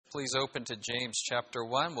Please open to James chapter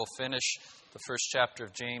 1. We'll finish the first chapter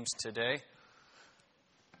of James today.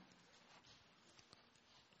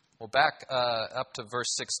 We'll back up to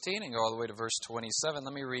verse 16 and go all the way to verse 27.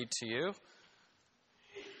 Let me read to you.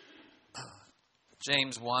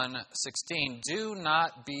 James 1:16. Do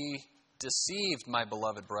not be deceived, my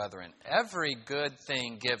beloved brethren. Every good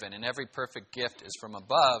thing given and every perfect gift is from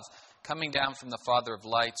above, coming down from the Father of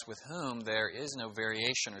lights, with whom there is no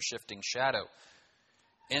variation or shifting shadow.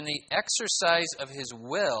 In the exercise of His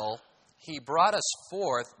will, He brought us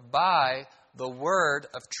forth by the word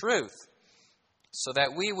of truth, so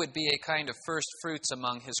that we would be a kind of first fruits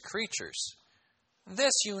among His creatures.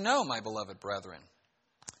 This you know, my beloved brethren.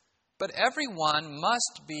 But everyone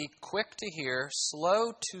must be quick to hear,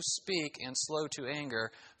 slow to speak, and slow to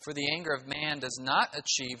anger, for the anger of man does not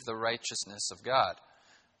achieve the righteousness of God.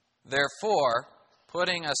 Therefore,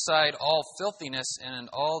 putting aside all filthiness and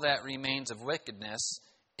all that remains of wickedness,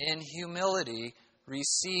 in humility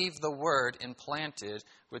receive the word implanted,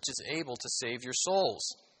 which is able to save your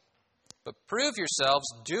souls. But prove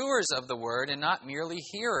yourselves doers of the word, and not merely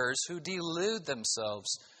hearers who delude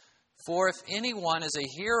themselves. For if anyone is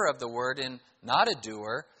a hearer of the word and not a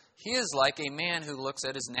doer, he is like a man who looks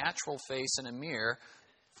at his natural face in a mirror.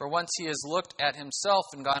 For once he has looked at himself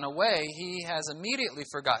and gone away, he has immediately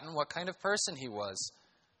forgotten what kind of person he was.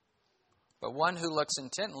 But one who looks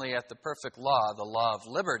intently at the perfect law, the law of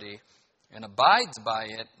liberty, and abides by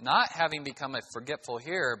it, not having become a forgetful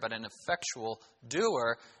hearer, but an effectual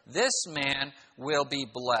doer, this man will be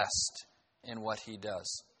blessed in what he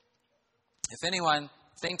does. If anyone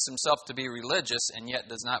thinks himself to be religious and yet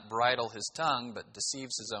does not bridle his tongue, but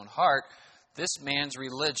deceives his own heart, this man's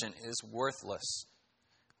religion is worthless.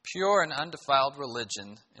 Pure and undefiled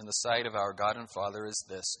religion in the sight of our God and Father is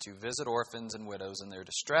this, to visit orphans and widows in their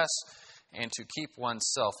distress, and to keep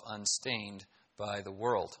oneself unstained by the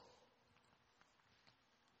world.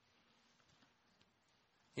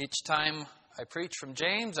 Each time I preach from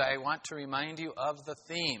James, I want to remind you of the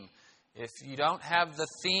theme. If you don't have the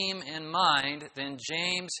theme in mind, then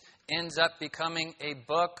James ends up becoming a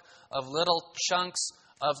book of little chunks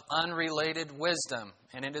of unrelated wisdom.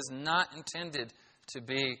 And it is not intended to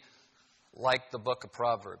be like the book of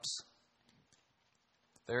Proverbs.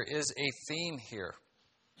 There is a theme here.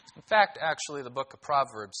 In fact, actually, the book of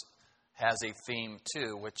Proverbs has a theme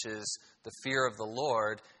too, which is the fear of the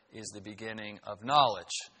Lord is the beginning of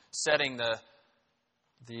knowledge. Setting the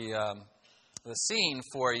scene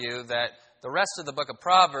for you that the rest of the book of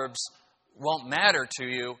Proverbs won't matter to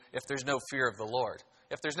you if there's no fear of the Lord.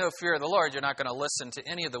 If there's no fear of the Lord, you're not going to listen to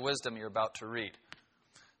any of the wisdom you're about to read.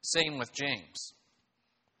 Same with James.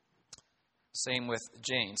 Same with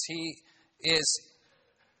James. He is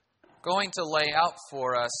going to lay out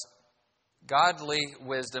for us godly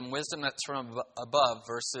wisdom, wisdom that's from above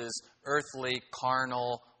versus earthly,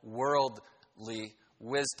 carnal, worldly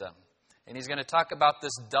wisdom. And he's going to talk about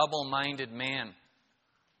this double-minded man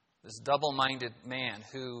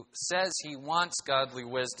who says he wants godly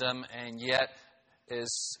wisdom and yet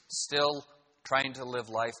is still trying to live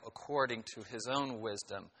life according to his own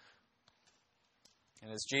wisdom.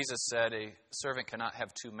 And as Jesus said, a servant cannot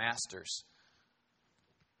have two masters.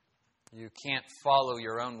 You can't follow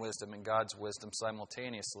your own wisdom and God's wisdom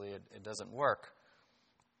simultaneously. It doesn't work.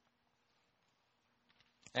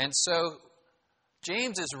 And so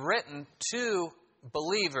James is written to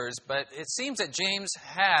believers, but it seems that James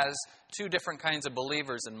has two different kinds of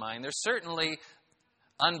believers in mind. There's certainly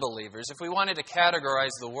unbelievers. If we wanted to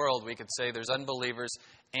categorize the world, we could say there's unbelievers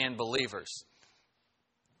and believers.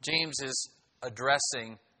 James is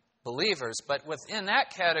addressing believers, but within that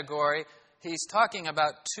category, he's talking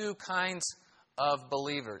about two kinds of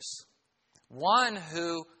believers. One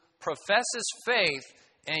who professes faith,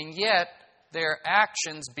 and yet their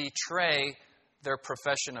actions betray their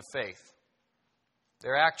profession of faith.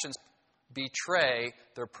 Their actions betray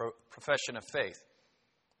their profession of faith.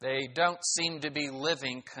 They don't seem to be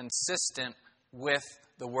living consistent with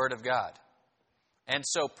the Word of God. And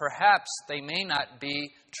so perhaps they may not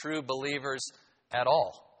be true believers at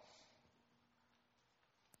all.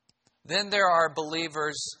 Then there are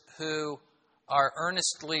believers who are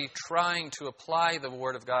earnestly trying to apply the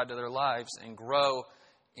Word of God to their lives and grow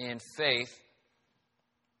in faith.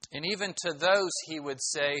 And even to those, he would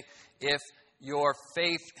say, if your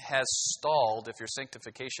faith has stalled, if your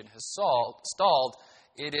sanctification has stalled,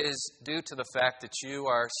 it is due to the fact that you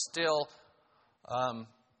are still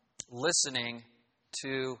listening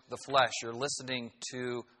to the flesh. You're listening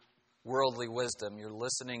to worldly wisdom. You're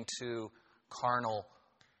listening to carnal,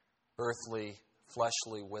 earthly,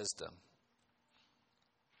 fleshly wisdom.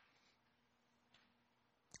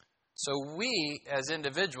 So we, as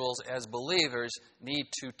individuals, as believers, need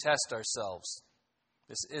to test ourselves.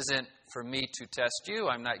 This isn't for me to test you.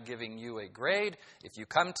 I'm not giving you a grade. If you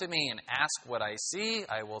come to me and ask what I see,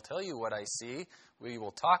 I will tell you what I see. We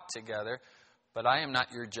will talk together. But I am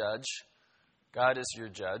not your judge. God is your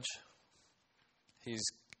judge. He's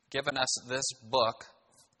given us this book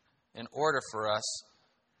in order for us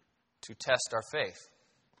to test our faith.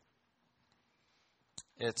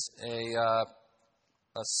 It's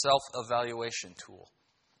a self-evaluation tool.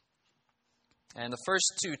 And the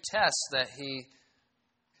first two tests that he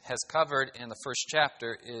has covered in the first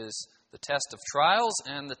chapter is the test of trials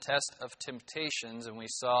and the test of temptations. And we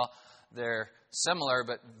saw they're similar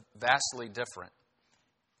but vastly different.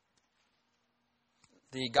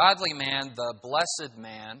 The godly man, the blessed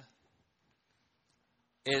man,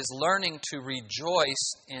 is learning to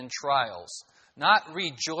rejoice in trials. Not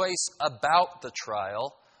rejoice about the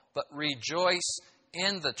trial, but rejoice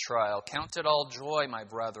in the trial. Count it all joy, my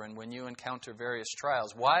brethren, when you encounter various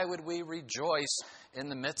trials. Why would we rejoice in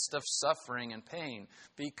the midst of suffering and pain?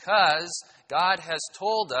 Because God has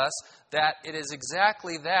told us that it is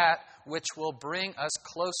exactly that which will bring us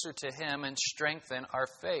closer to Him and strengthen our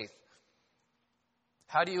faith.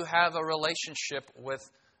 How do you have a relationship with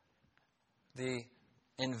the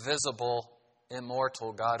invisible,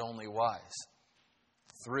 immortal, God only wise?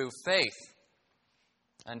 Through faith.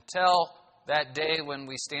 Until that day when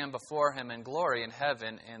we stand before Him in glory in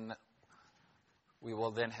heaven, and we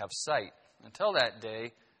will then have sight. Until that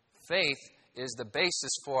day, faith is the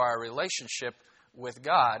basis for our relationship with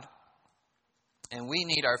God, and we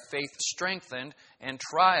need our faith strengthened, and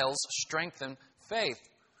trials strengthen faith.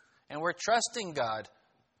 And we're trusting God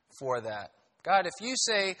for that. God, if you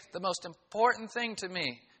say the most important thing to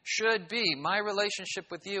me should be my relationship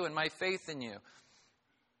with you and my faith in you,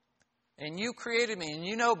 and you created me, and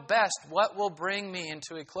you know best what will bring me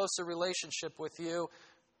into a closer relationship with you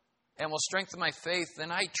and will strengthen my faith,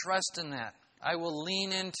 then I trust in that. I will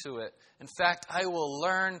lean into it. In fact, I will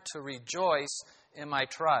learn to rejoice in my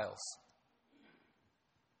trials.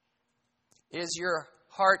 Is your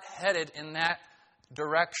heart headed in that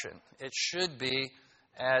direction? It should be,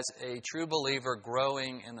 as a true believer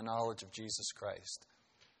growing in the knowledge of Jesus Christ.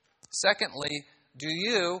 Secondly, do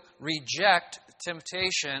you reject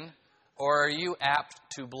temptation, or are you apt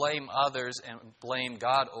to blame others and blame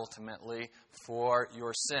God ultimately for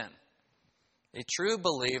your sin? A true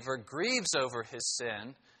believer grieves over his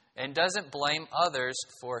sin and doesn't blame others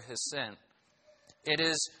for his sin. It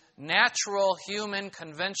is natural, human,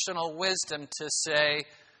 conventional wisdom to say,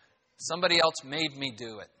 somebody else made me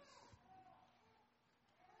do it.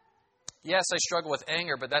 Yes, I struggle with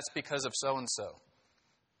anger, but that's because of so-and-so.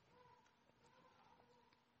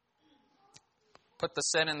 Put the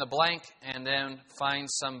sin in the blank and then find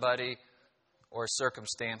somebody or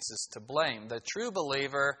circumstances to blame. The true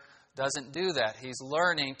believer doesn't do that. He's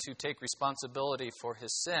learning to take responsibility for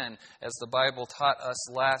his sin, as the Bible taught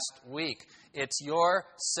us last week. It's your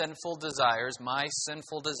sinful desires, my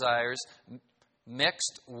sinful desires,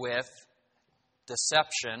 mixed with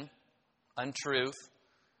deception, untruth,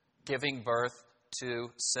 giving birth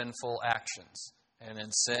to sinful actions. And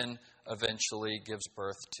then sin eventually gives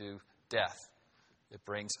birth to death. It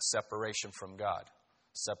brings separation from God,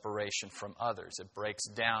 separation from others. It breaks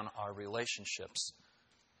down our relationships.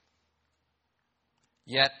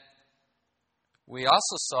 Yet, we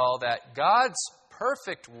also saw that God's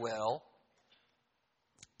perfect will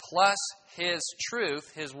plus His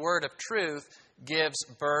truth, His word of truth, gives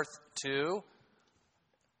birth to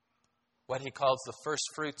what He calls the first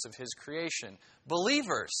fruits of His creation.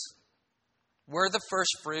 Believers were the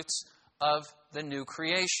first fruits of the new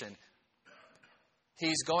creation.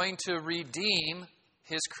 He's going to redeem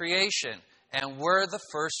His creation, and we're the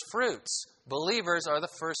first fruits. Believers are the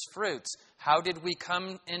first fruits. How did we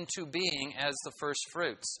come into being as the first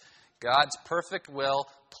fruits? God's perfect will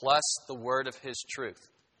plus the word of His truth.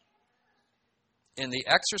 In the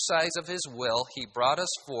exercise of His will, He brought us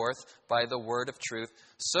forth by the word of truth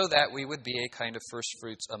so that we would be a kind of first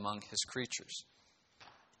fruits among His creatures.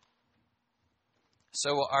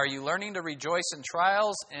 So are you learning to rejoice in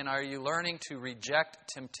trials, and are you learning to reject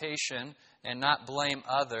temptation and not blame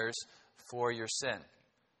others for your sin?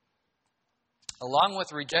 Along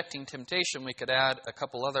with rejecting temptation, we could add a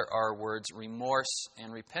couple other R words, remorse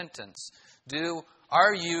and repentance.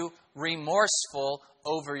 Are you remorseful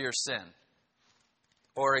over your sin?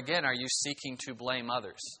 Or again, are you seeking to blame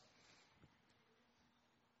others?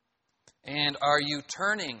 And are you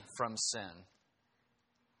turning from sin?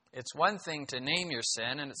 It's one thing to name your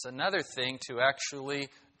sin, and it's another thing to actually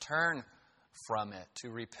turn from it, to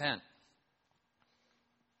repent.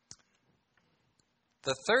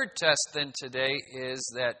 The third test then today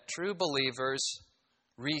is that true believers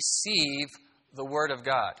receive the Word of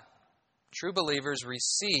God. True believers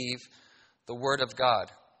receive the Word of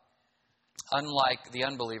God, unlike the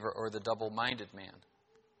unbeliever or the double-minded man.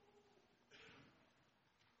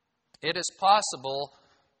 It is possible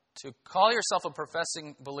to call yourself a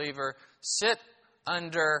professing believer, sit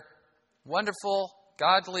under wonderful,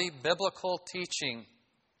 godly, biblical teaching,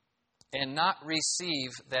 and not receive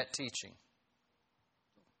that teaching.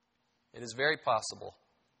 It is very possible.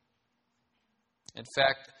 In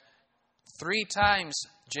fact, 3 times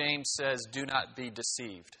James says, do not be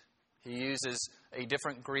deceived. He uses a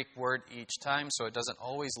different Greek word each time, so it doesn't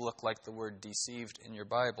always look like the word deceived in your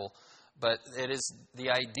Bible. But it is the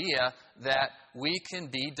idea that we can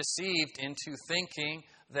be deceived into thinking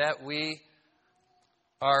that we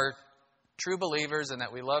are true believers and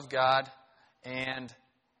that we love God and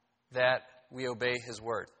that we obey His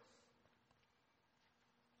Word.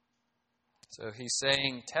 So he's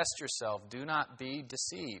saying, test yourself. Do not be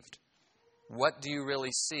deceived. What do you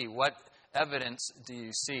really see? What evidence do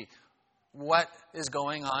you see? What is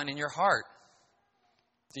going on in your heart?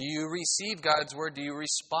 Do you receive God's Word? Do you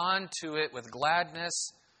respond to it with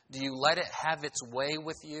gladness? Do you let it have its way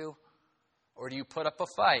with you? Or do you put up a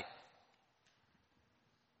fight?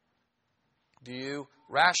 Do you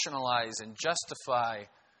rationalize and justify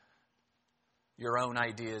your own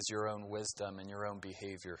ideas, your own wisdom, and your own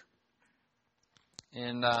behavior?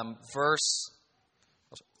 In verse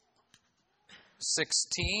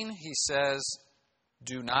 16, he says,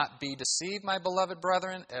 do not be deceived, my beloved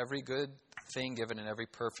brethren. Every good thing given and every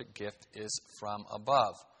perfect gift is from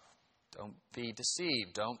above. Don't be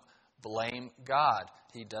deceived. Don't blame God.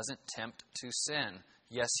 He doesn't tempt to sin.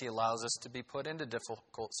 Yes, He allows us to be put into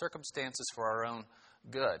difficult circumstances for our own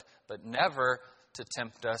good, but never to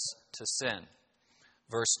tempt us to sin.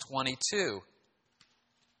 Verse 22,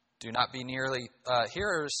 do not be merely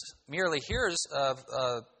hearers of,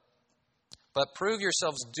 but prove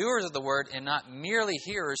yourselves doers of the word and not merely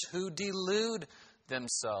hearers who delude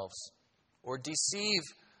themselves or deceive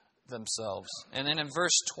themselves. And then in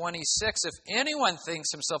verse 26, if anyone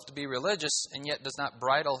thinks himself to be religious and yet does not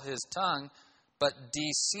bridle his tongue, but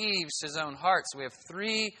deceives his own heart. So we have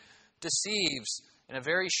 3 deceives in a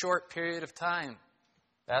very short period of time.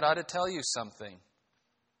 That ought to tell you something.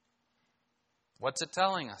 What's it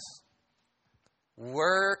telling us?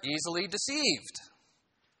 We're easily deceived.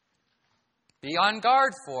 Be on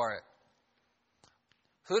guard for it.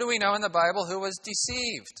 Who do we know in the Bible who was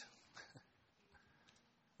deceived?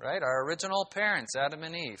 Right? Our original parents, Adam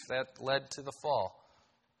and Eve. That led to the fall.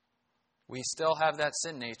 We still have that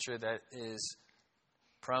sin nature that is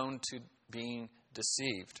prone to being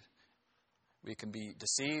deceived. We can be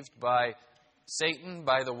deceived by Satan,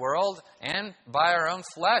 by the world, and by our own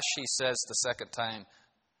flesh, he says the second time.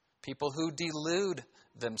 People who delude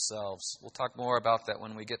themselves. We'll talk more about that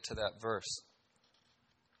when we get to that verse.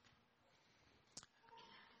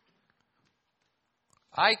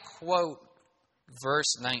 I quote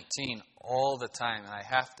verse 19 all the time, and I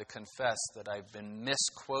have to confess that I've been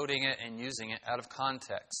misquoting it and using it out of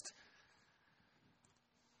context.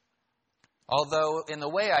 Although in the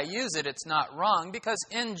way I use it, it's not wrong, because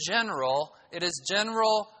in general, it is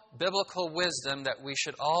general biblical wisdom that we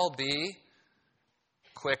should all be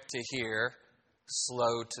quick to hear,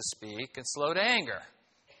 slow to speak, and slow to anger.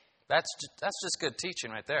 That's just good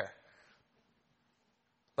teaching right there.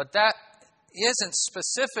 But that isn't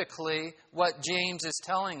specifically what James is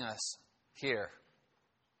telling us here.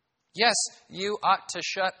 Yes, you ought to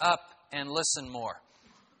shut up and listen more.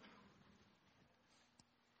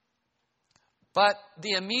 But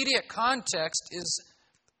the immediate context is,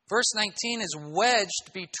 verse 19 is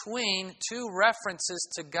wedged between 2 references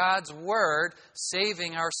to God's Word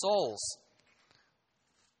saving our souls.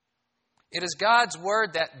 It is God's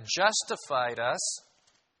Word that justified us,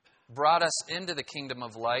 brought us into the kingdom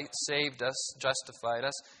of light, saved us, justified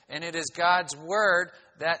us. And it is God's Word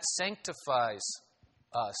that sanctifies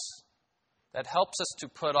us, that helps us to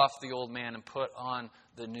put off the old man and put on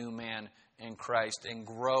the new man in Christ and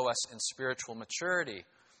grow us in spiritual maturity.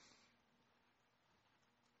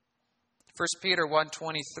 1 Peter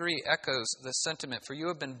 1:23 echoes the sentiment. For you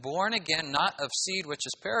have been born again, not of seed which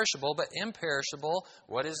is perishable, but imperishable.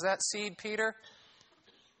 What is that seed, Peter?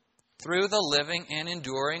 Through the living and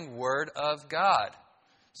enduring Word of God.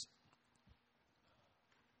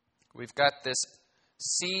 We've got this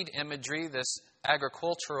seed imagery, this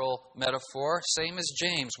agricultural metaphor, same as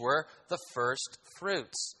James. We're the first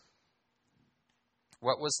fruits.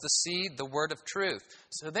 What was the seed? The word of truth.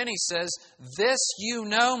 So then he says, this you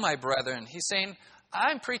know, my brethren. He's saying,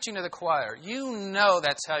 I'm preaching to the choir. You know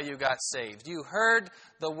that's how you got saved. You heard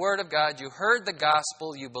the Word of God. You heard the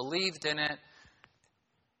gospel. You believed in it.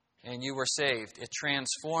 And you were saved. It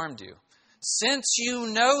transformed you. Since you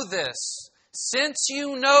know this, since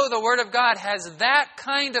you know the Word of God has that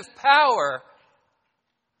kind of power,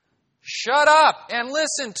 shut up and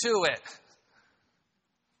listen to it.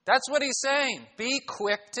 That's what he's saying. Be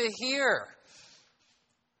quick to hear.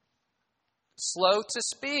 Slow to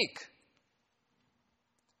speak.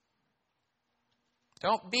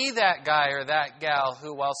 Don't be that guy or that gal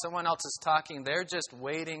who, while someone else is talking, they're just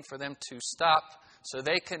waiting for them to stop so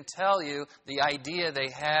they can tell you the idea they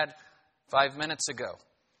had 5 minutes ago.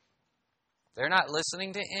 They're not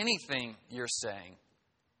listening to anything you're saying.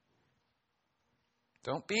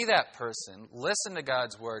 Don't be that person. Listen to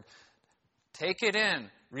God's Word. Take it in.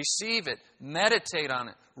 Receive it. Meditate on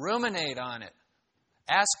it. Ruminate on it.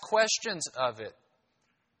 Ask questions of it.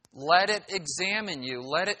 Let it examine you.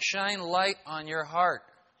 Let it shine light on your heart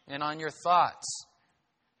and on your thoughts.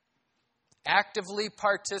 Actively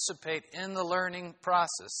participate in the learning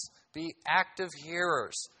process. Be active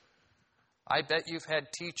hearers. I bet you've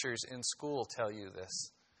had teachers in school tell you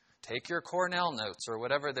this. Take your Cornell notes or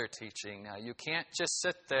whatever they're teaching now. You can't just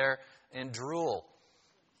sit there and drool.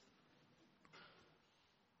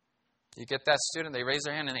 You get that student, they raise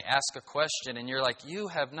their hand and they ask a question, and you're like, you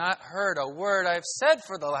have not heard a word I've said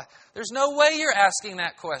for the last... There's no way you're asking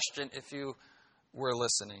that question if you were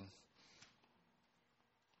listening.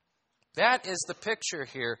 That is the picture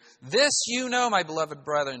here. This you know, my beloved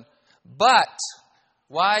brethren, but...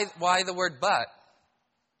 Why the word but?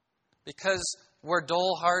 Because we're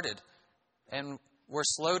dull-hearted and we're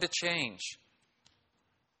slow to change.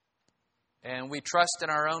 And we trust in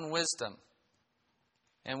our own wisdom.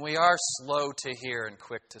 And we are slow to hear and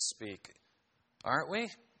quick to speak. Aren't we?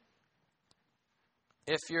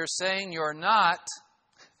 If you're saying you're not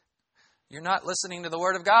listening to the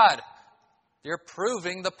Word of God. You're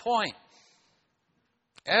proving the point.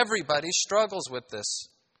 Everybody struggles with this.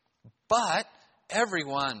 But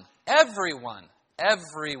everyone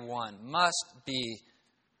must be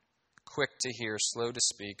quick to hear, slow to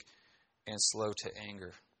speak, and slow to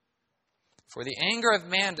anger. For the anger of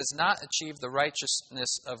man does not achieve the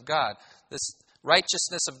righteousness of God. This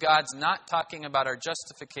righteousness of God's not talking about our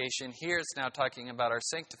justification. Here it's now talking about our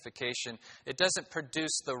sanctification. It doesn't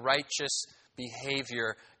produce the righteous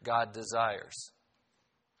behavior God desires.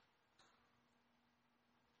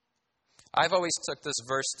 I've always took this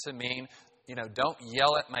verse to mean, don't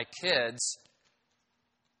yell at my kids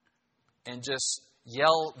and just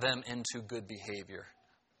yell them into good behavior.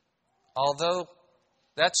 Although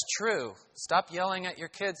that's true. Stop yelling at your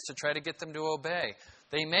kids to try to get them to obey.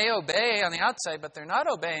 They may obey on the outside, but they're not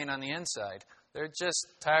obeying on the inside. They're just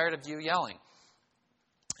tired of you yelling.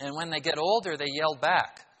 And when they get older, they yell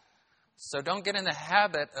back. So don't get in the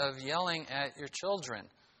habit of yelling at your children.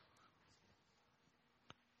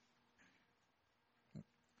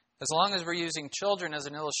 As long as we're using children as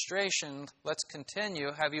an illustration, let's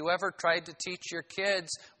continue. Have you ever tried to teach your kids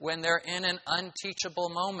when they're in an unteachable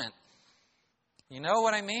moment? You know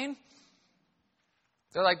what I mean?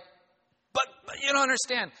 They're like, but you don't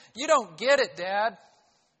understand. You don't get it, Dad.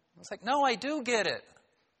 It's like, no, I do get it.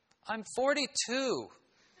 I'm 42.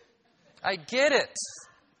 I get it.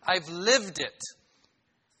 I've lived it.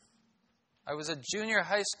 I was a junior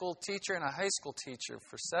high school teacher and a high school teacher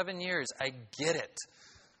for 7 years. I get it.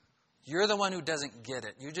 You're the one who doesn't get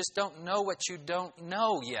it. You just don't know what you don't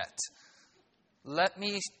know yet. Let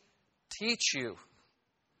me teach you.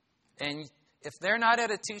 And if they're not at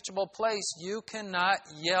a teachable place, you cannot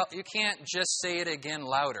yell. You can't just say it again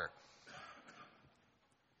louder.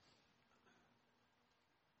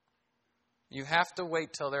 You have to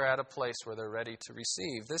wait till they're at a place where they're ready to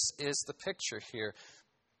receive. This is the picture here.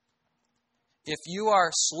 If you are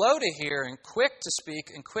slow to hear and quick to speak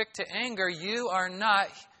and quick to anger, you are not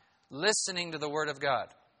listening to the Word of God.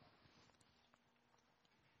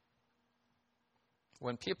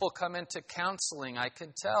 When people come into counseling, I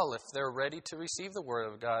can tell if they're ready to receive the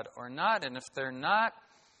Word of God or not. And if they're not,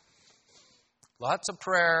 lots of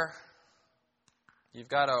prayer. You've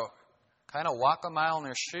got to kind of walk a mile in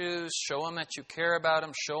their shoes, show them that you care about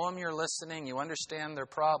them, show them you're listening, you understand their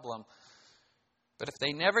problem. But if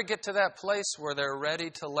they never get to that place where they're ready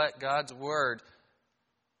to let God's Word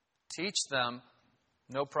teach them,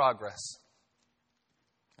 no progress.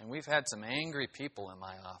 And we've had some angry people in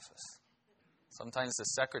my office. Sometimes the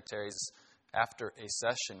secretaries, after a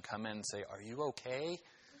session, come in and say, "Are you okay?"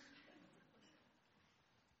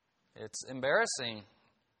 It's embarrassing.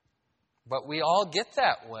 But we all get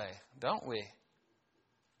that way, don't we?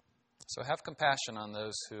 So have compassion on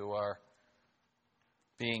those who are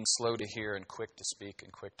being slow to hear and quick to speak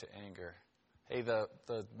and quick to anger. Hey, the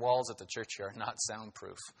walls at the church here are not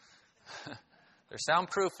soundproof. They're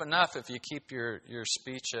soundproof enough if you keep your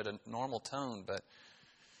speech at a normal tone, but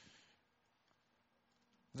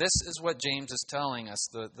this is what James is telling us.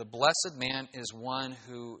 The blessed man is one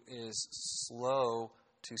who is slow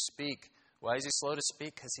to speak. Why is he slow to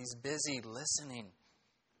speak? Because he's busy listening.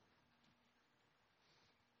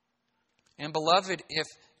 And beloved,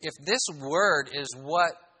 if this word is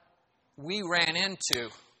what we ran into,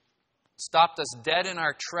 stopped us dead in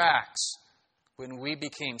our tracks when we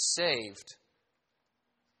became saved,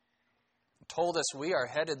 told us we are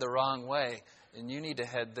headed the wrong way and you need to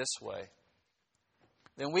head this way,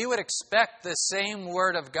 then we would expect the same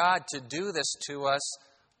Word of God to do this to us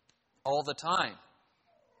all the time.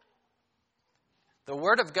 The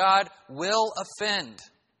Word of God will offend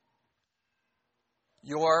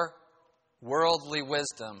your worldly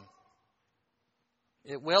wisdom.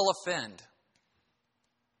 It will offend.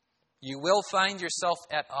 You will find yourself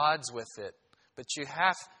at odds with it, but you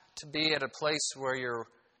have to be at a place where your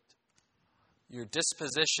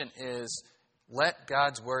disposition is, let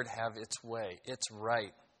God's Word have its way. It's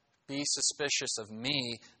right. Be suspicious of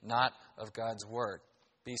me, not of God's Word.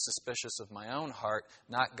 Be suspicious of my own heart,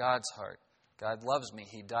 not God's heart. God loves me.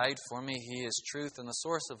 He died for me. He is truth and the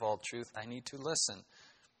source of all truth. I need to listen.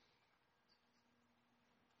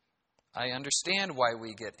 I understand why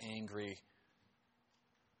we get angry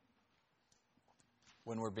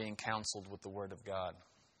when we're being counseled with the Word of God.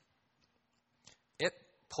 It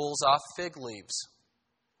pulls off fig leaves.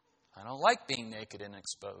 I don't like being naked and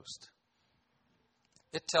exposed.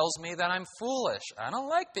 It tells me that I'm foolish. I don't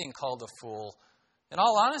like being called a fool. In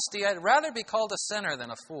all honesty, I'd rather be called a sinner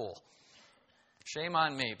than a fool. Shame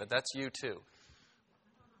on me, but that's you too.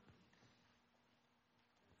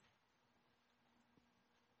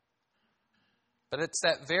 But it's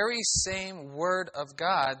that very same Word of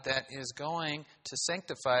God that is going to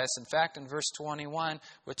sanctify us. In fact, in verse 21,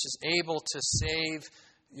 which is able to save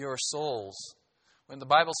your souls. When the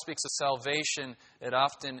Bible speaks of salvation, it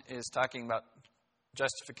often is talking about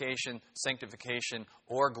justification, sanctification,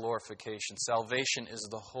 or glorification. Salvation is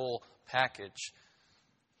the whole package.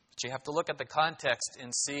 But you have to look at the context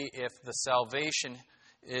and see if the salvation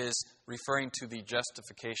is referring to the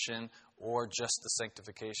justification or just the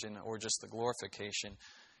sanctification or just the glorification.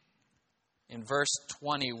 In verse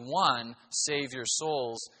 21, save your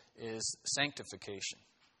souls is sanctification.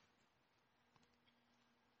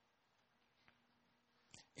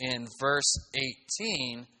 In verse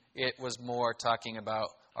 18, it was more talking about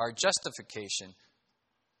our justification,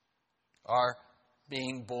 our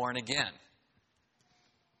being born again.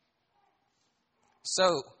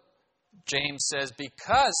 So, James says,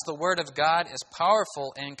 because the Word of God is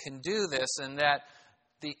powerful and can do this, and that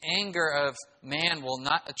the anger of man will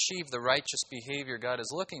not achieve the righteous behavior God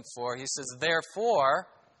is looking for, he says, therefore,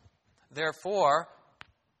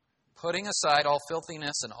 putting aside all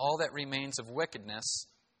filthiness and all that remains of wickedness,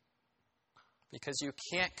 because you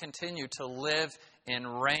can't continue to live in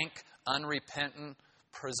rank, unrepentant,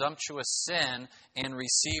 presumptuous sin and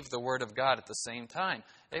receive the Word of God at the same time.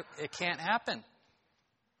 It can't happen.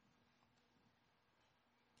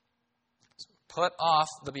 Put off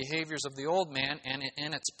the behaviors of the old man, and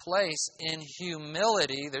in its place, in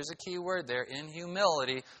humility, there's a key word there, in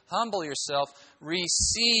humility, humble yourself,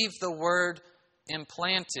 receive the Word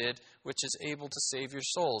implanted, which is able to save your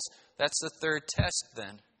souls. That's the third test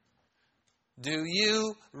then. Do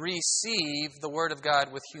you receive the Word of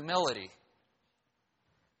God with humility?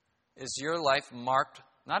 Is your life marked,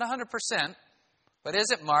 not 100%, but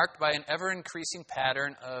is it marked by an ever-increasing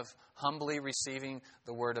pattern of humbly receiving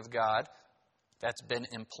the Word of God that's been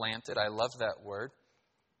implanted? I love that word.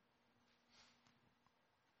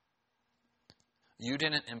 You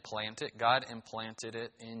didn't implant it. God implanted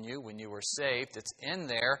it in you when you were saved. It's in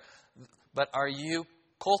there. But are you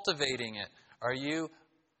cultivating it? Are you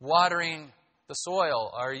watering the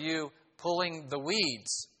soil? Are you pulling the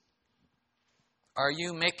weeds? Are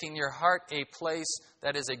you making your heart a place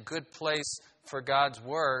that is a good place for God's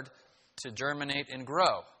Word to germinate and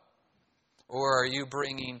grow? Or are you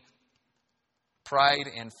bringing pride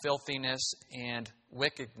and filthiness and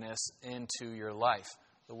wickedness into your life?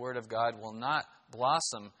 The Word of God will not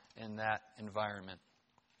blossom in that environment.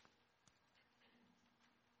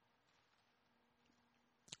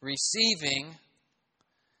 Receiving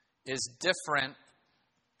is different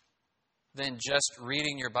than just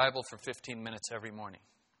reading your Bible for 15 minutes every morning.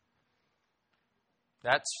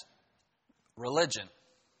 That's religion.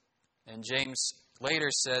 And James later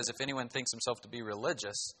says, if anyone thinks himself to be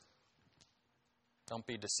religious, don't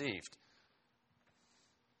be deceived.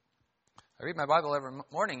 I read my Bible every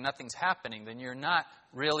morning, nothing's happening, then you're not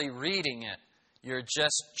really reading it. You're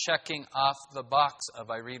just checking off the box of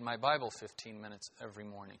I read my Bible 15 minutes every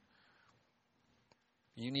morning.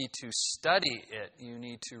 You need to study it. You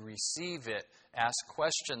need to receive it. Ask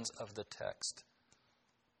questions of the text.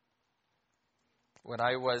 When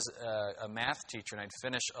I was a math teacher and I'd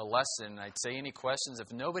finish a lesson, I'd say, any questions?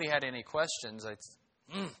 If nobody had any questions,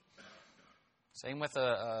 Same with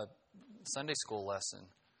a Sunday school lesson.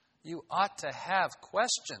 You ought to have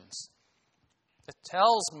questions. It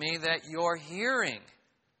tells me that you're hearing.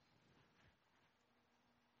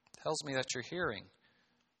 It tells me that you're hearing.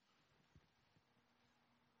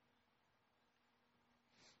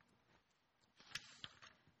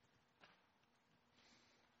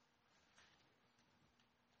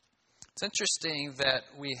 It's interesting that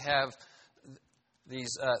we have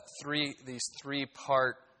these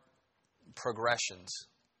three-part progressions.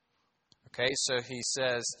 Okay, so he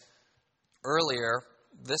says earlier,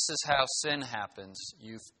 this is how sin happens.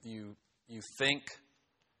 You think,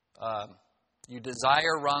 you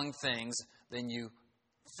desire wrong things, then you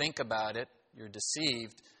think about it, you're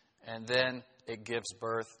deceived, and then it gives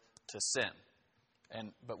birth to sin.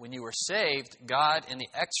 But when you were saved, God, in the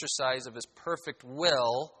exercise of His perfect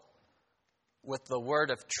will, with the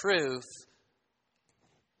word of truth,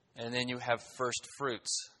 and then you have first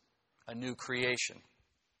fruits, a new creation.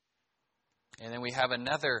 And then we have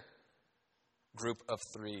another group of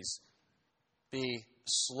threes. Be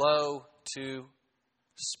slow to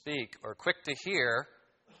speak, or quick to hear.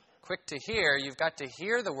 Quick to hear, you've got to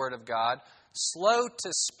hear the word of God. Slow to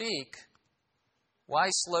speak. Why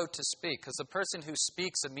slow to speak? Because the person who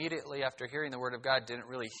speaks immediately after hearing the word of God didn't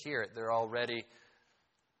really hear it. They're already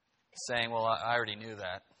saying, well, I already knew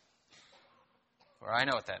that. Or I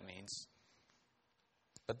know what that means.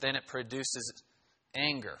 But then it produces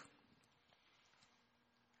anger.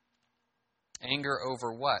 Anger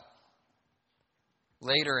over what?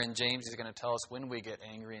 Later in James, he's going to tell us when we get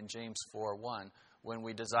angry in James 4:1, when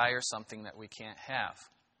we desire something that we can't have.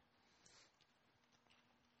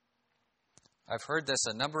 I've heard this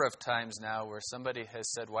a number of times now where somebody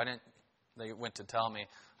has said, they went to tell me,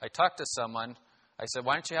 I talked to someone, I said,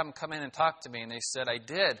 why don't you have them come in and talk to me? And they said, I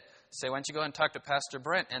did. I said, why don't you go and talk to Pastor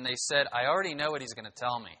Brent? And they said, I already know what he's going to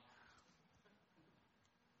tell me.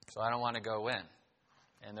 So I don't want to go in.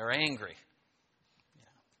 And they're angry.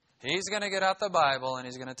 He's going to get out the Bible and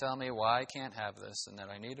he's going to tell me why I can't have this and that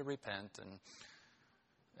I need to repent.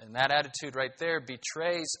 And that attitude right there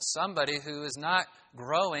betrays somebody who is not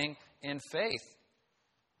growing in faith.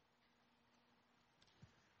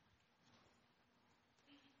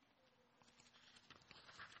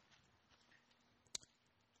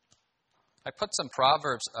 I put some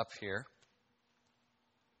Proverbs up here.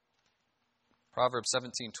 Proverbs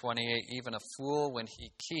 17:28, even a fool when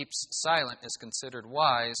he keeps silent is considered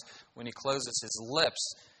wise. When he closes his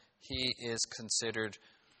lips, he is considered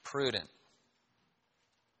prudent.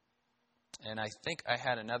 And I think I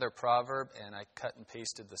had another proverb, and I cut and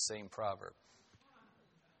pasted the same proverb.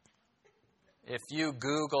 If you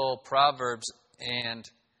Google Proverbs and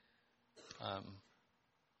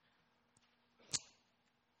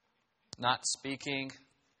not speaking,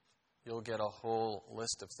 you'll get a whole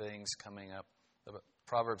list of things coming up. The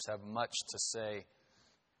Proverbs have much to say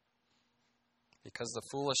because the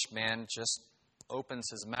foolish man just opens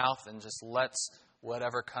his mouth and just lets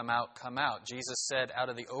whatever come out, come out. Jesus said, out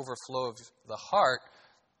of the overflow of the heart,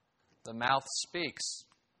 the mouth speaks.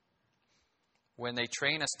 When they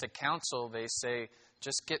train us to counsel, they say,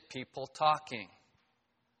 just get people talking.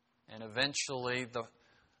 And eventually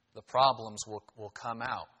the problems will come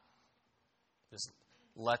out. Just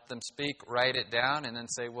let them speak, write it down, and then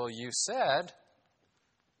say, well, you said,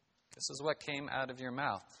 this is what came out of your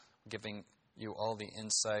mouth. I'm giving you all the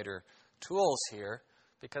insider tools here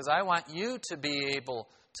because I want you to be able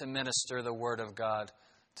to minister the Word of God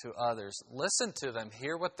to others. Listen to them.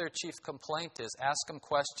 Hear what their chief complaint is. Ask them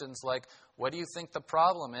questions like, what do you think the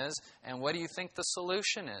problem is? And what do you think the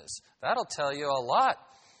solution is? That'll tell you a lot.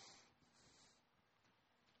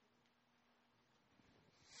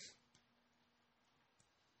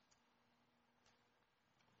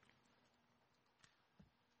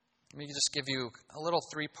 Let me just give you a little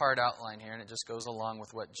three-part outline here, and it just goes along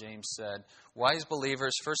with what James said. Wise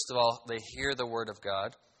believers, first of all, they hear the Word of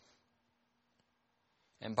God.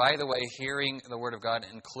 And by the way, hearing the Word of God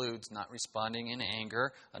includes not responding in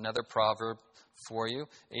anger. Another proverb for you.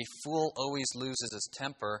 A fool always loses his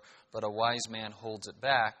temper, but a wise man holds it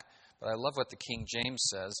back. But I love what the King James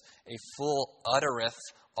says. A fool uttereth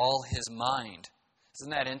all his mind.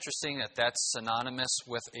 Isn't that interesting that that's synonymous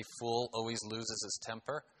with a fool always loses his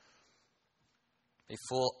temper? A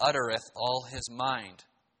fool uttereth all his mind.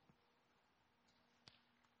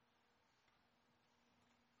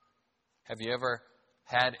 Have you ever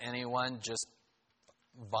had anyone just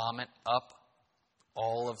vomit up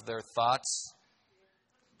all of their thoughts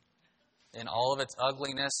in all of its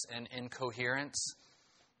ugliness and incoherence?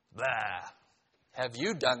 Blah. Have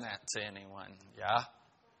you done that to anyone? Yeah.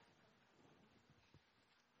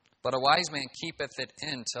 But a wise man keepeth it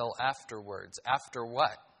in till afterwards. After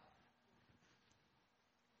what?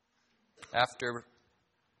 After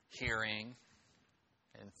hearing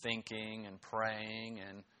and thinking and praying,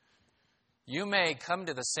 and you may come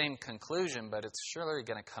to the same conclusion, but it's surely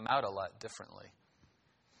going to come out a lot differently.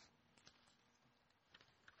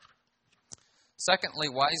 Secondly,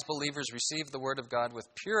 wise believers receive the Word of God with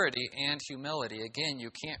purity and humility. Again,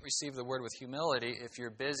 you can't receive the Word with humility if you're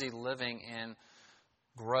busy living in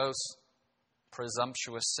gross,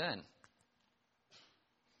 presumptuous sin.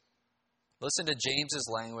 Listen to James's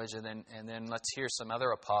language, and then let's hear some other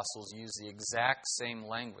apostles use the exact same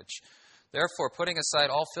language. Therefore, putting aside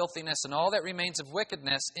all filthiness and all that remains of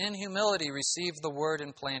wickedness, in humility receive the word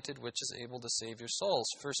implanted, which is able to save your souls.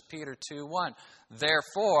 1 Peter 2:1.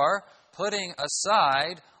 Therefore, putting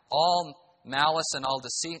aside all malice and all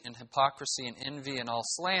deceit and hypocrisy and envy and all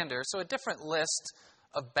slander. So a different list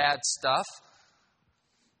of bad stuff.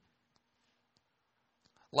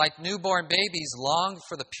 Like newborn babies, long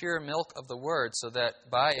for the pure milk of the word, so that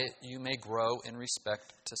by it you may grow in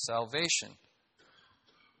respect to salvation.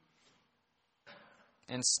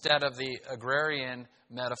 Instead of the agrarian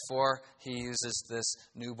metaphor, he uses this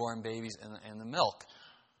newborn babies and the milk.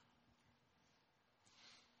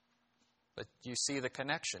 But you see the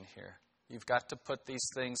connection here. You've got to put these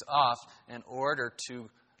things off in order to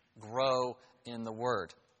grow in the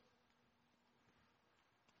Word.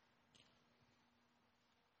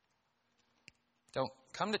 Don't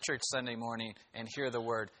come to church Sunday morning and hear the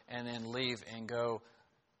Word and then leave and go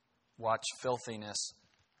watch filthiness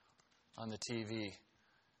on the TV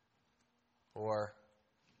or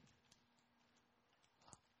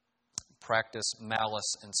practice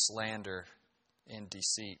malice and slander and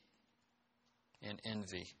deceit and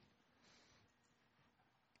envy.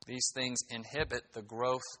 These things inhibit the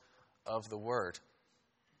growth of the Word.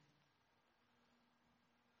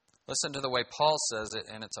 Listen to the way Paul says it,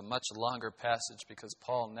 and it's a much longer passage because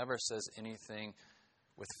Paul never says anything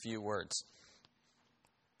with few words.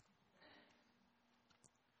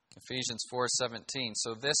 Ephesians 4:17.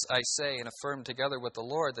 So this I say and affirm together with the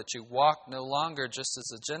Lord, that you walk no longer just as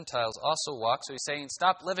the Gentiles also walk. So he's saying,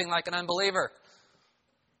 stop living like an unbeliever.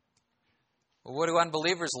 Well, what do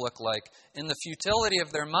unbelievers look like? In the futility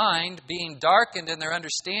of their mind, being darkened in their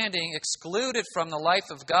understanding, excluded from the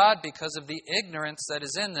life of God because of the ignorance that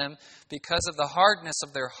is in them, because of the hardness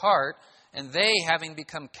of their heart, and they, having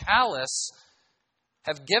become callous,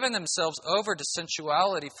 have given themselves over to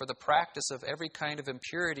sensuality for the practice of every kind of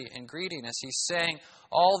impurity and greediness. He's saying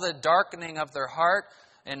all the darkening of their heart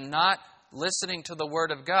and not listening to the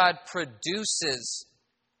Word of God produces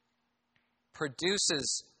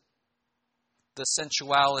the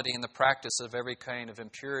sensuality and the practice of every kind of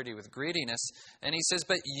impurity with greediness. And he says,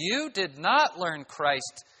 but you did not learn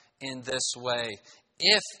Christ in this way,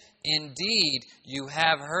 if indeed you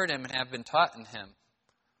have heard Him and have been taught in Him.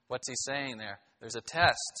 What's he saying there? There's a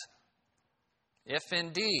test. If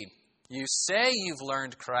indeed you say you've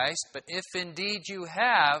learned Christ, but if indeed you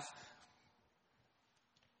have,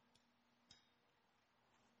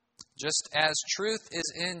 just as truth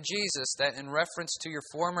is in Jesus, that in reference to your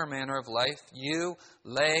former manner of life, you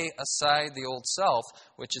lay aside the old self,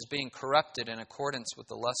 which is being corrupted in accordance with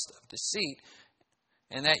the lust of deceit,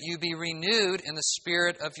 and that you be renewed in the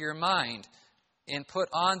spirit of your mind, and put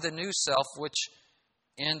on the new self, which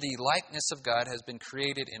in the likeness of God has been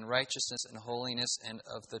created in righteousness and holiness and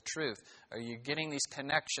of the truth. Are you getting these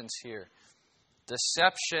connections here?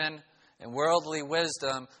 Deception and worldly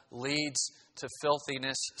wisdom leads to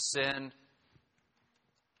filthiness, sin,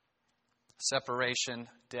 separation,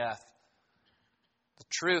 death. The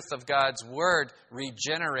truth of God's Word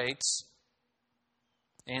regenerates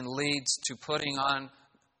and leads to putting on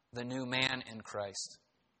the new man in Christ.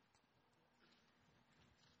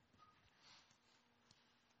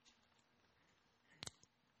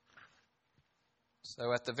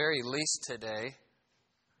 So at the very least today,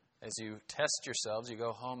 as you test yourselves, you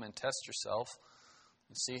go home and test yourself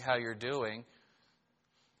and see how you're doing.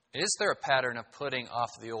 Is there a pattern of putting off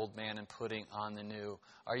the old man and putting on the new?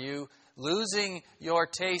 Are you losing your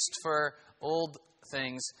taste for old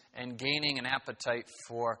things and gaining an appetite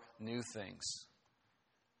for new things?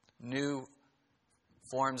 New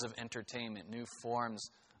forms of entertainment, new forms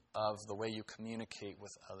of the way you communicate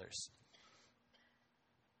with others.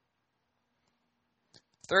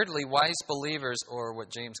 Thirdly, wise believers, or what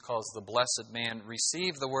James calls the blessed man,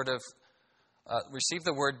 receive the word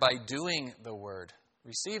by doing the word.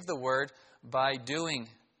 Receive the word by doing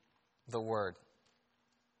the word.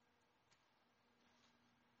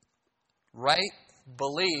 Right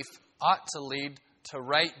belief ought to lead to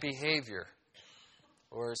right behavior.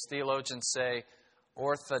 Or as theologians say,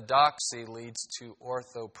 orthodoxy leads to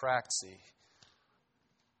orthopraxy.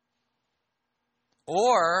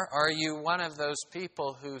 Or are you one of those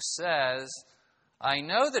people who says, I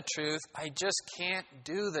know the truth, I just can't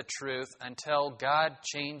do the truth until God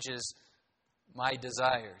changes my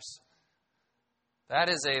desires? That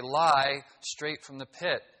is a lie straight from the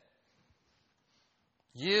pit.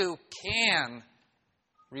 You can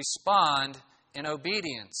respond in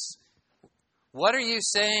obedience. What are you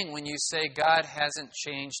saying when you say God hasn't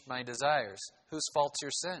changed my desires? Whose fault's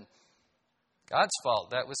your sin? God's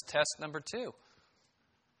fault. That was test number 2.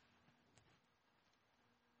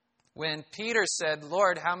 When Peter said,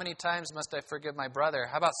 Lord, how many times must I forgive my brother?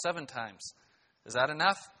 How about 7 times? Is that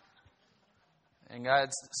enough? And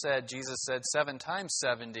Jesus said 7 times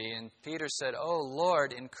 70. And Peter said, oh,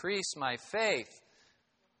 Lord, increase my faith.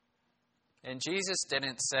 And Jesus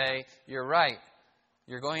didn't say, you're right,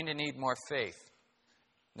 you're going to need more faith.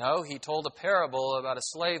 No, he told a parable about a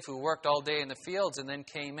slave who worked all day in the fields and then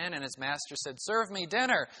came in and his master said, serve me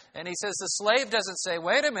dinner. And he says, the slave doesn't say,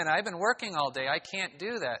 wait a minute, I've been working all day, I can't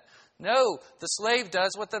do that. No, the slave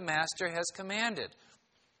does what the master has commanded.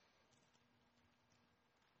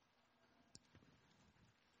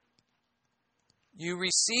 You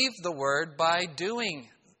receive the word by doing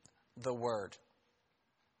the word.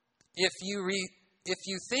 If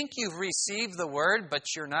you think you've received the word, but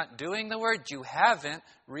you're not doing the word, you haven't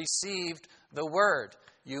received the word.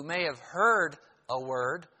 You may have heard a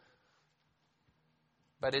word,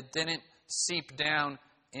 but it didn't seep down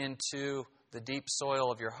into the deep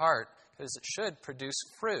soil of your heart, because it should produce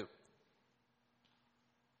fruit.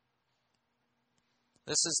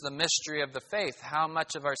 This is the mystery of the faith. How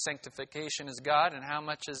much of our sanctification is God and how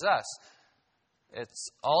much is us? It's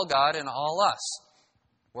all God and all us,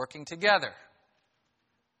 working together.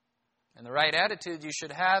 And the right attitude you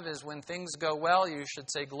should have is when things go well, you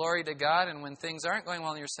should say glory to God. And when things aren't going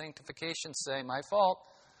well in your sanctification, say, my fault.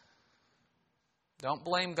 Don't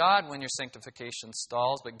blame God when your sanctification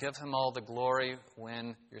stalls, but give Him all the glory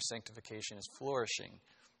when your sanctification is flourishing.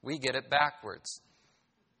 We get it backwards.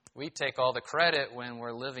 We take all the credit when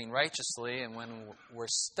we're living righteously, and when we're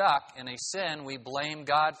stuck in a sin, we blame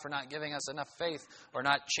God for not giving us enough faith or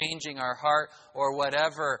not changing our heart or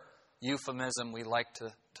whatever euphemism we like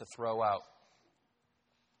to throw out.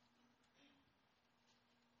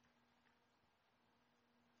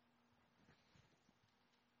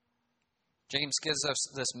 James gives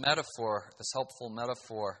us this metaphor, this helpful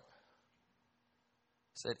metaphor.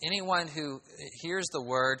 He said, anyone who hears the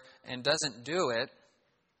word and doesn't do it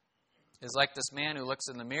is like this man who looks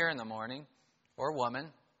in the mirror in the morning, or woman.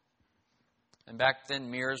 And back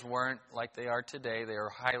then, mirrors weren't like they are today. They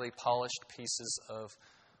were highly polished pieces of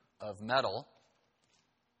metal.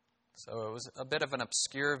 So it was a bit of an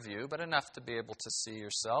obscure view, but enough to be able to see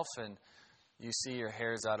yourself. And you see your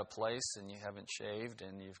hair's out of place, and you haven't shaved,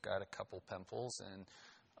 and you've got a couple pimples, and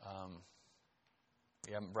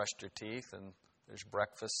you haven't brushed your teeth, and there's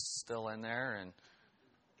breakfast still in there,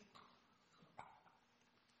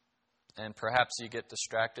 and perhaps you get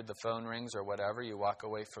distracted, the phone rings or whatever, you walk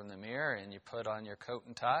away from the mirror, and you put on your coat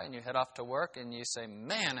and tie, and you head off to work, and you say,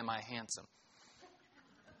 man, am I handsome.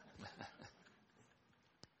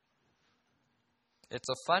 It's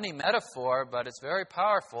a funny metaphor, but it's very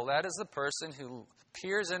powerful. That is the person who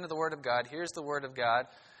peers into the Word of God, hears the Word of God,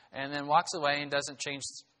 and then walks away and doesn't change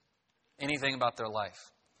anything about their life.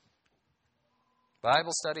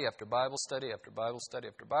 Bible study after Bible study after Bible study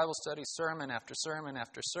after Bible study, sermon after sermon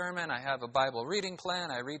after sermon. I have a Bible reading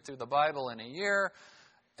plan. I read through the Bible in a year,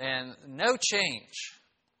 and no change.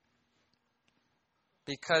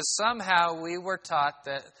 Because somehow we were taught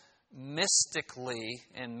that mystically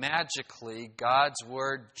and magically, God's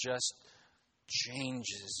Word just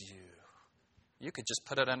changes you. You could just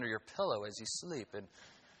put it under your pillow as you sleep, and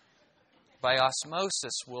by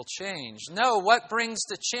osmosis will change. No, what brings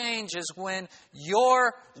the change is when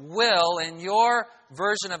your will and your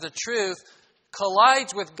version of the truth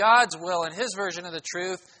collides with God's will and His version of the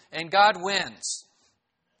truth, and God wins,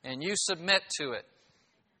 and you submit to it.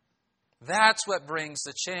 That's what brings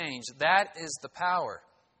the change. That is the power.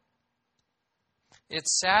 It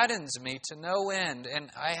saddens me to no end, and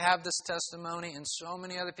I have this testimony, and so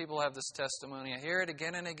many other people have this testimony. I hear it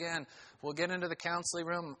again and again. We'll get into the counseling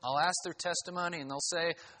room, I'll ask their testimony, and they'll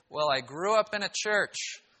say, well, I grew up in a church,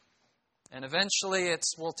 And eventually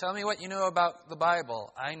it's, well, tell me what you know about the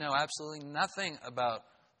Bible. I know absolutely nothing about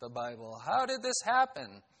the Bible. How did this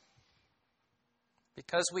happen?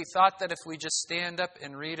 Because we thought that if we just stand up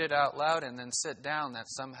and read it out loud and then sit down, that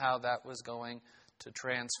somehow that was going to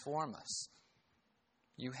transform us.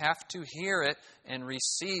 You have to hear it and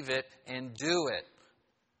receive it and do it.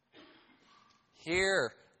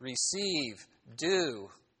 Hear, receive, do.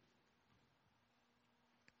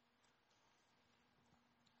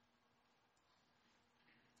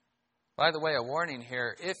 By the way, a warning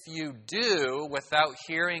here. If you do without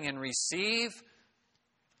hearing and receive,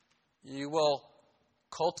 you will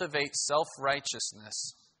cultivate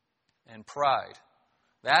self-righteousness and pride.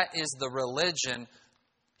 That is the religion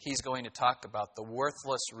he's going to talk about, the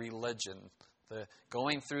worthless religion, the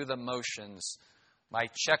going through the motions, my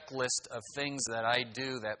checklist of things that I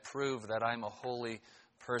do that prove that I'm a holy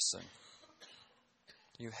person.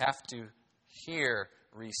 You have to hear,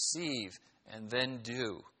 receive, and then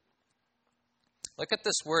do. Look at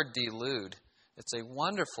this word delude. It's a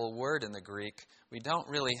wonderful word in the Greek. We don't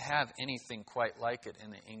really have anything quite like it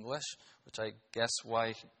in the English, which I guess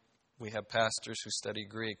why we have pastors who study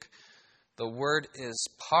Greek. The word is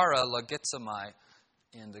paralogizomai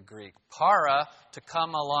in the Greek. Para, to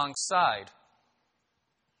come alongside.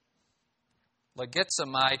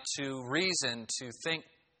 Logizomai, to reason, to think,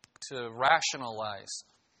 to rationalize.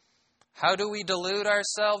 How do we delude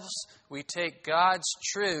ourselves? We take God's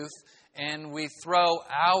truth and we throw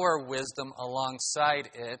our wisdom alongside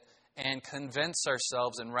it and convince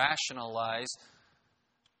ourselves and rationalize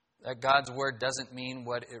that God's word doesn't mean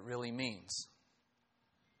what it really means.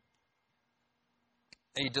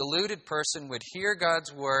 A deluded person would hear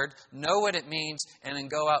God's word, know what it means, and then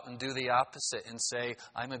go out and do the opposite and say,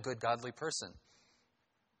 I'm a good, godly person.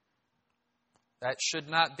 That should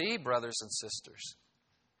not be, brothers and sisters.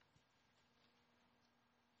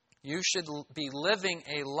 You should be living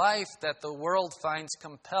a life that the world finds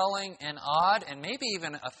compelling and odd and maybe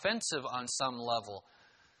even offensive on some level.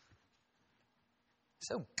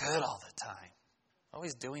 So good all the time.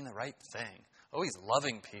 Always doing the right thing. Always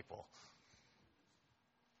loving people.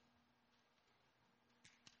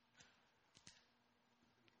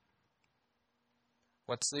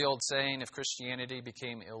 What's the old saying? If Christianity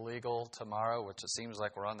became illegal tomorrow, which it seems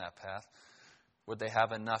like we're on that path, would they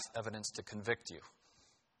have enough evidence to convict you?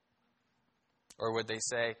 Or would they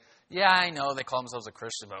say, yeah, I know they call themselves a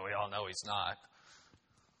Christian, but we all know he's not.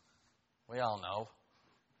 We all know.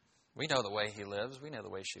 We know the way he lives. We know the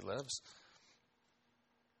way she lives.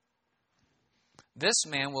 This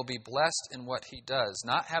man will be blessed in what he does.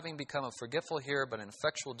 Not having become a forgetful hearer, but an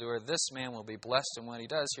effectual doer, this man will be blessed in what he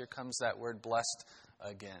does. Here comes that word blessed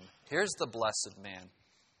again. Here's the blessed man.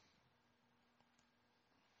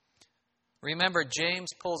 Remember, James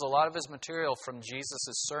pulls a lot of his material from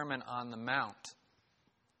Jesus' Sermon on the Mount.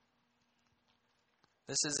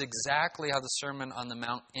 This is exactly how the Sermon on the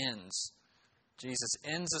Mount ends. Jesus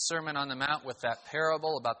ends the Sermon on the Mount with that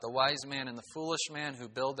parable about the wise man and the foolish man who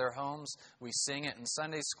build their homes. We sing it in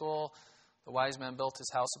Sunday school. The wise man built his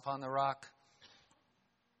house upon the rock.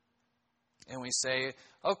 And we say,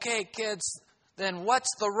 okay, kids, then what's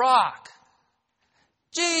the rock?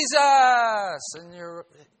 Jesus! And you're...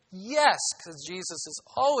 Yes, because Jesus is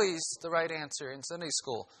always the right answer in Sunday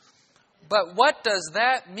school. But what does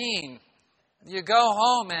that mean? You go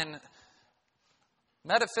home and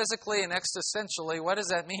metaphysically and existentially, what does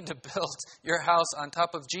that mean to build your house on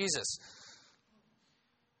top of Jesus?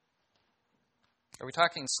 Are we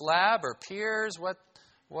talking slab or piers?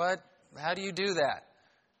 How do you do that?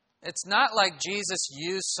 It's not like Jesus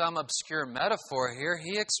used some obscure metaphor here.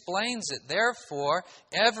 He explains it. Therefore,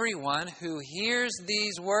 everyone who hears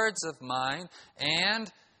these words of mine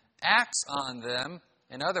and acts on them,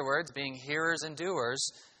 in other words, being hearers and doers,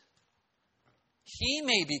 he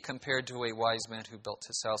may be compared to a wise man who built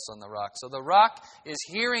his house on the rock. So the rock is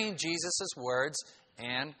hearing Jesus' words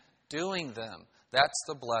and doing them. That's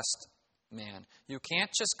the blessed man. You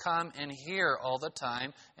can't just come and hear all the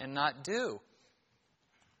time and not do.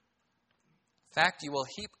 In fact, you will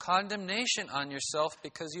heap condemnation on yourself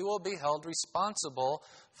because you will be held responsible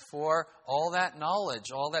for all that knowledge,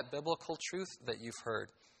 all that biblical truth that you've heard.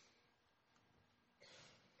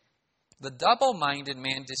 The double-minded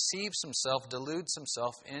man deceives himself, deludes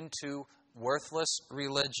himself into worthless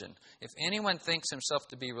religion. If anyone thinks himself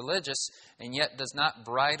to be religious and yet does not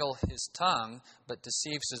bridle his tongue but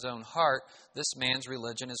deceives his own heart, this man's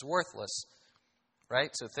religion is worthless.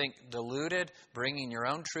 Right? So think deluded, bringing your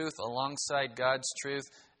own truth alongside God's truth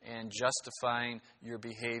and justifying your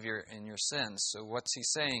behavior and your sins. So what's he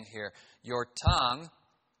saying here? Your tongue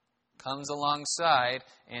comes alongside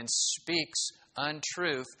and speaks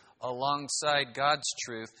untruth alongside God's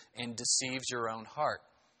truth and deceives your own heart.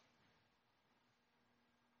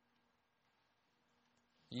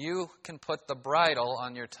 You can put the bridle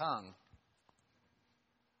on your tongue.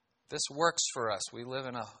 This works for us. We live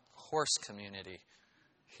in a horse community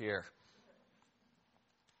here.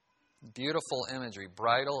 Beautiful imagery.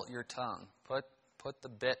 Bridle your tongue. Put the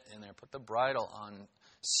bit in there. Put the bridle on.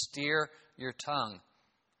 Steer your tongue.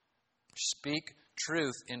 Speak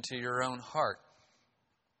truth into your own heart.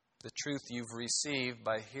 The truth you've received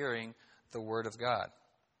by hearing the Word of God.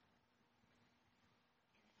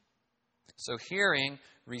 So hearing,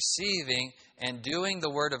 receiving, and doing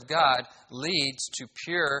the Word of God leads to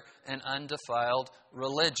pure and undefiled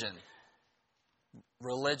religion.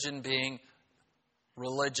 Religion being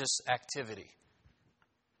religious activity.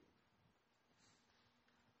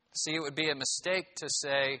 See, it would be a mistake to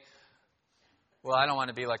say, well, I don't want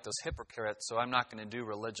to be like those hypocrites, so I'm not going to do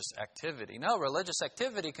religious activity. No, religious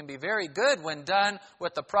activity can be very good when done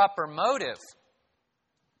with the proper motive.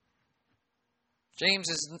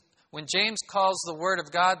 When James calls the Word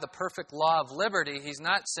of God the perfect law of liberty, he's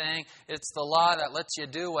not saying it's the law that lets you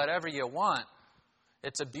do whatever you want.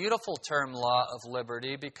 It's a beautiful term, law of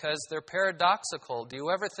liberty, because they're paradoxical. Do you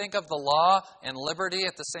ever think of the law and liberty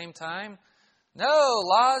at the same time? No,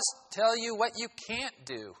 laws tell you what you can't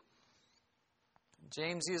do.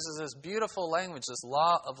 James uses this beautiful language, this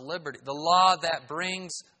law of liberty, the law that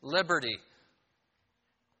brings liberty.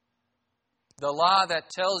 The law that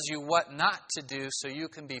tells you what not to do so you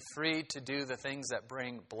can be free to do the things that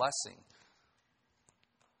bring blessing.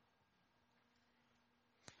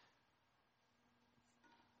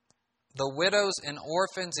 The widows and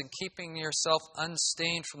orphans and keeping yourself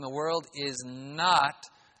unstained from the world is not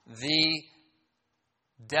the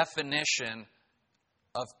definition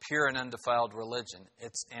of pure and undefiled religion.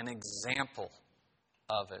 It's an example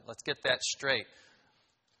of it. Let's get that straight.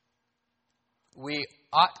 We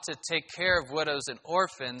ought to take care of widows and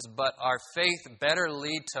orphans, but our faith better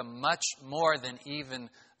lead to much more than even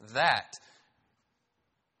that.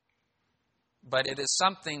 But it is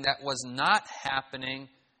something that was not happening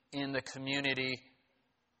in the community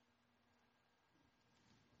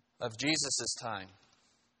of Jesus' time.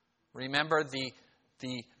 Remember,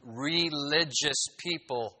 the religious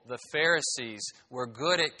people, the Pharisees, were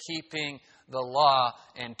good at keeping the law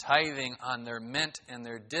and tithing on their mint and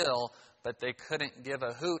their dill, but they couldn't give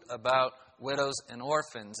a hoot about widows and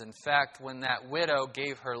orphans. In fact, when that widow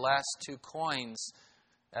gave her last 2 coins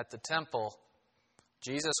at the temple,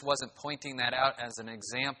 Jesus wasn't pointing that out as an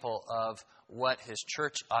example of what his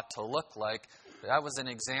church ought to look like. That was an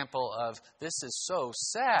example of, this is so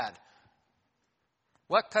sad.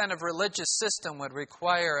 What kind of religious system would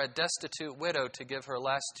require a destitute widow to give her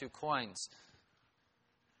last 2 coins?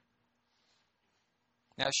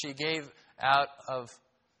 Now, she gave out of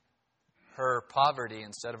her poverty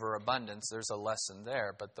instead of her abundance. There's a lesson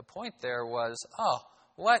there. But the point there was,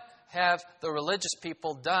 what have the religious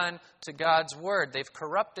people done to God's Word? They've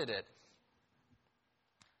corrupted it.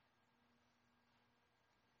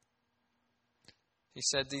 He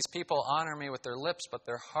said, these people honor me with their lips, but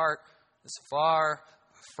their heart is far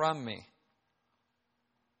from me.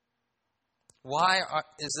 Why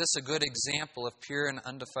is this a good example of pure and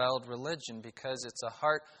undefiled religion? Because it's a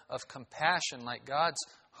heart of compassion like God's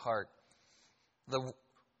heart. The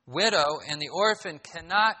widow and the orphan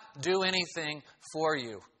cannot do anything for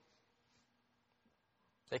you.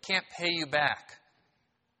 They can't pay you back.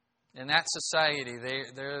 In that society,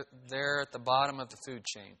 they're at the bottom of the food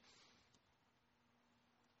chain.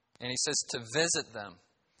 And he says to visit them,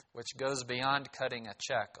 which goes beyond cutting a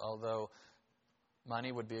check, although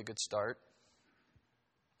money would be a good start.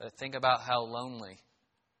 But think about how lonely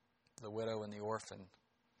the widow and the orphan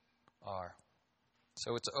are.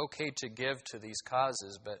 So it's okay to give to these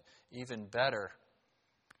causes, but even better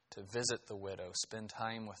to visit the widow, spend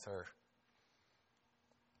time with her,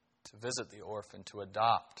 to visit the orphan, to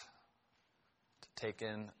adopt, to take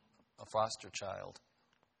in a foster child.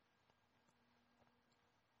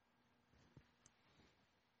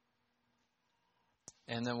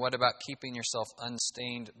 And then what about keeping yourself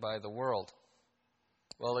unstained by the world?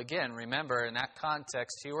 Well, again, remember, in that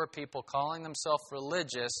context, here were people calling themselves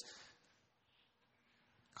religious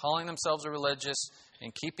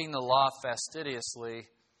and keeping the law fastidiously.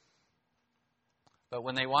 But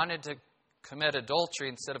when they wanted to commit adultery,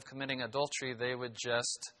 instead of committing adultery, they would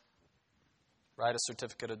just write a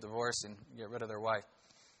certificate of divorce and get rid of their wife.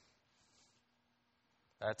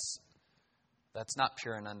 That's not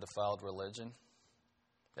pure and undefiled religion.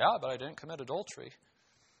 Yeah, but I didn't commit adultery.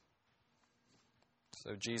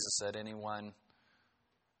 So Jesus said, anyone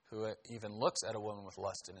who even looks at a woman with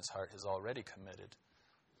lust in his heart has already committed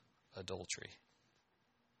adultery.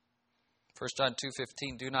 1 John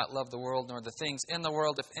 2:15, do not love the world nor the things in the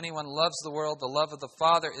world. If anyone loves the world, the love of the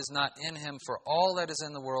Father is not in him. For all that is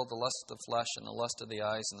in the world, the lust of the flesh and the lust of the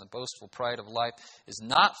eyes and the boastful pride of life, is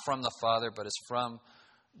not from the Father, but is from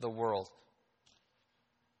the world.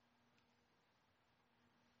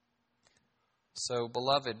 So,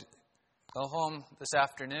 beloved, go home this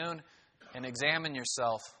afternoon and examine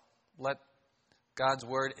yourself. Let God's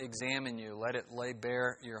Word examine you. Let it lay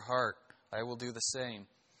bare your heart. I will do the same.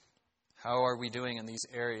 How are we doing in these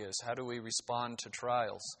areas? How do we respond to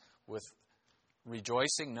trials? With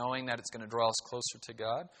rejoicing, knowing that it's going to draw us closer to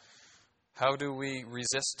God? How do we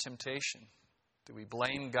resist temptation? Do we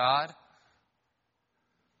blame God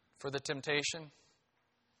for the temptation?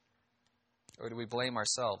 Or do we blame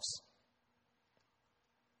ourselves?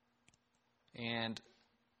 And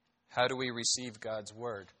how do we receive God's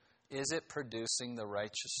Word? Is it producing the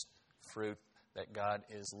righteous fruit that God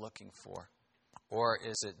is looking for? Or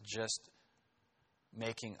is it just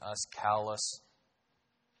making us callous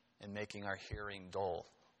and making our hearing dull?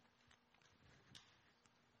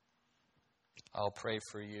 I'll pray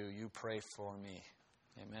for you. You pray for me.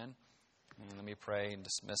 Amen? And let me pray and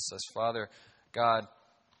dismiss us. Father, God,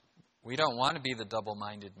 we don't want to be the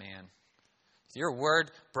double-minded man. Your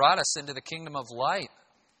Word brought us into the kingdom of light.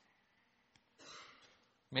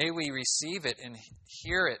 May we receive it and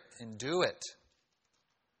hear it and do it.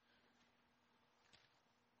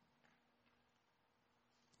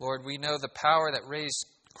 Lord, we know the power that raised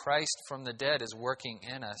Christ from the dead is working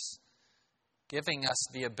in us, giving us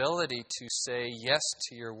the ability to say yes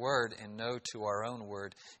to your word and no to our own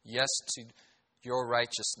word, yes to your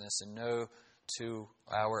righteousness and no to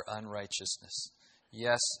our unrighteousness,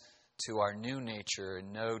 yes to our new nature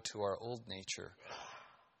and no to our old nature.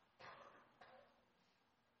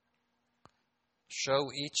 Show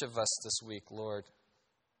each of us this week, Lord.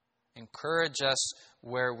 Encourage us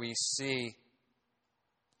where we see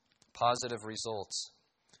positive results,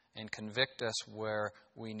 and convict us where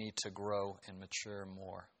we need to grow and mature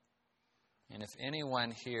more. And if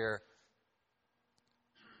anyone here,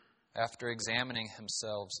 after examining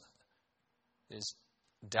himself, is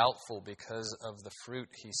doubtful because of the fruit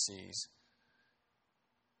he sees,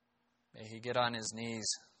 may he get on his knees,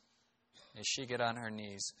 may she get on her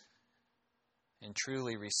knees, and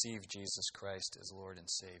truly receive Jesus Christ as Lord and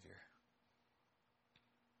Savior.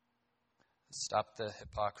 Stop the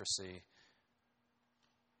hypocrisy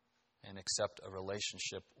and accept a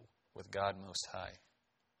relationship with God Most High.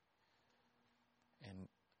 And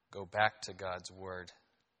go back to God's Word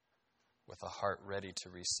with a heart ready to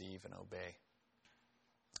receive and obey.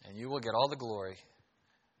 And you will get all the glory,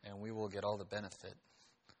 and we will get all the benefit.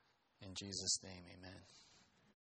 In Jesus' name, amen.